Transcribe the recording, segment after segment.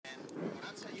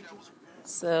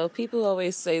So people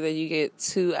always say that you get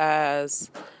two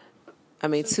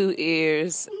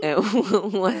ears and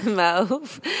one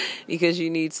mouth because you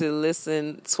need to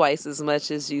listen twice as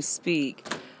much as you speak.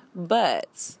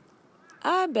 But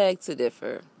I beg to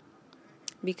differ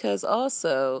because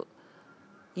also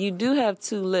you do have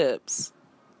two lips.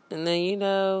 And then,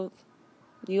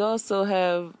 you also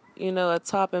have, a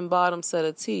top and bottom set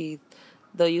of teeth.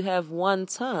 Though you have one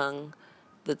tongue,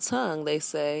 the tongue, they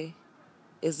say,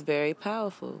 is very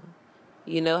powerful.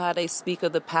 You know how they speak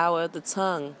of the power of the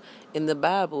tongue in the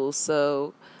Bible.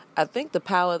 So I think the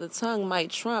power of the tongue might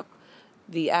trump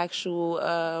the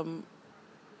actual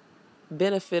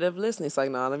benefit of listening. It's like,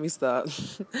 no, let me stop.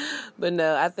 But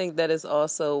no, I think that is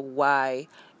also why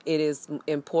it is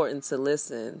important to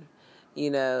listen.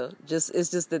 It's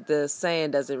just that the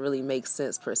saying doesn't really make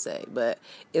sense per se, but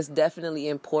it's definitely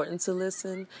important to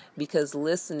listen because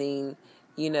listening,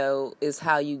 is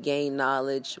how you gain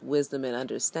knowledge, wisdom, and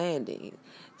understanding.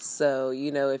 So,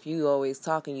 if you always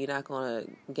talking, you're not going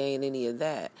to gain any of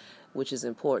that, which is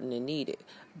important and needed.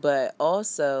 But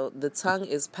also, the tongue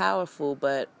is powerful,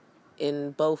 but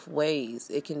in both ways.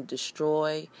 It can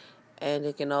destroy and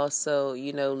it can also,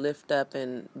 lift up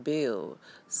and build.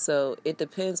 So it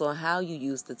depends on how you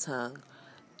use the tongue,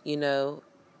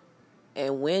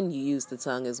 and when you use the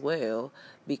tongue as well,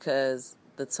 because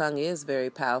the tongue is very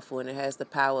powerful and it has the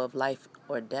power of life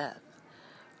or death.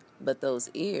 But those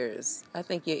ears, I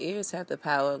think your ears have the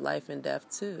power of life and death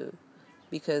too,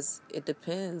 because it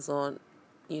depends on,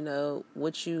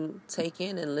 what you take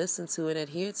in and listen to and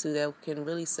adhere to that can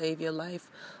really save your life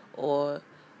or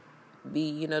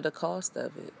be, the cost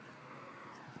of it.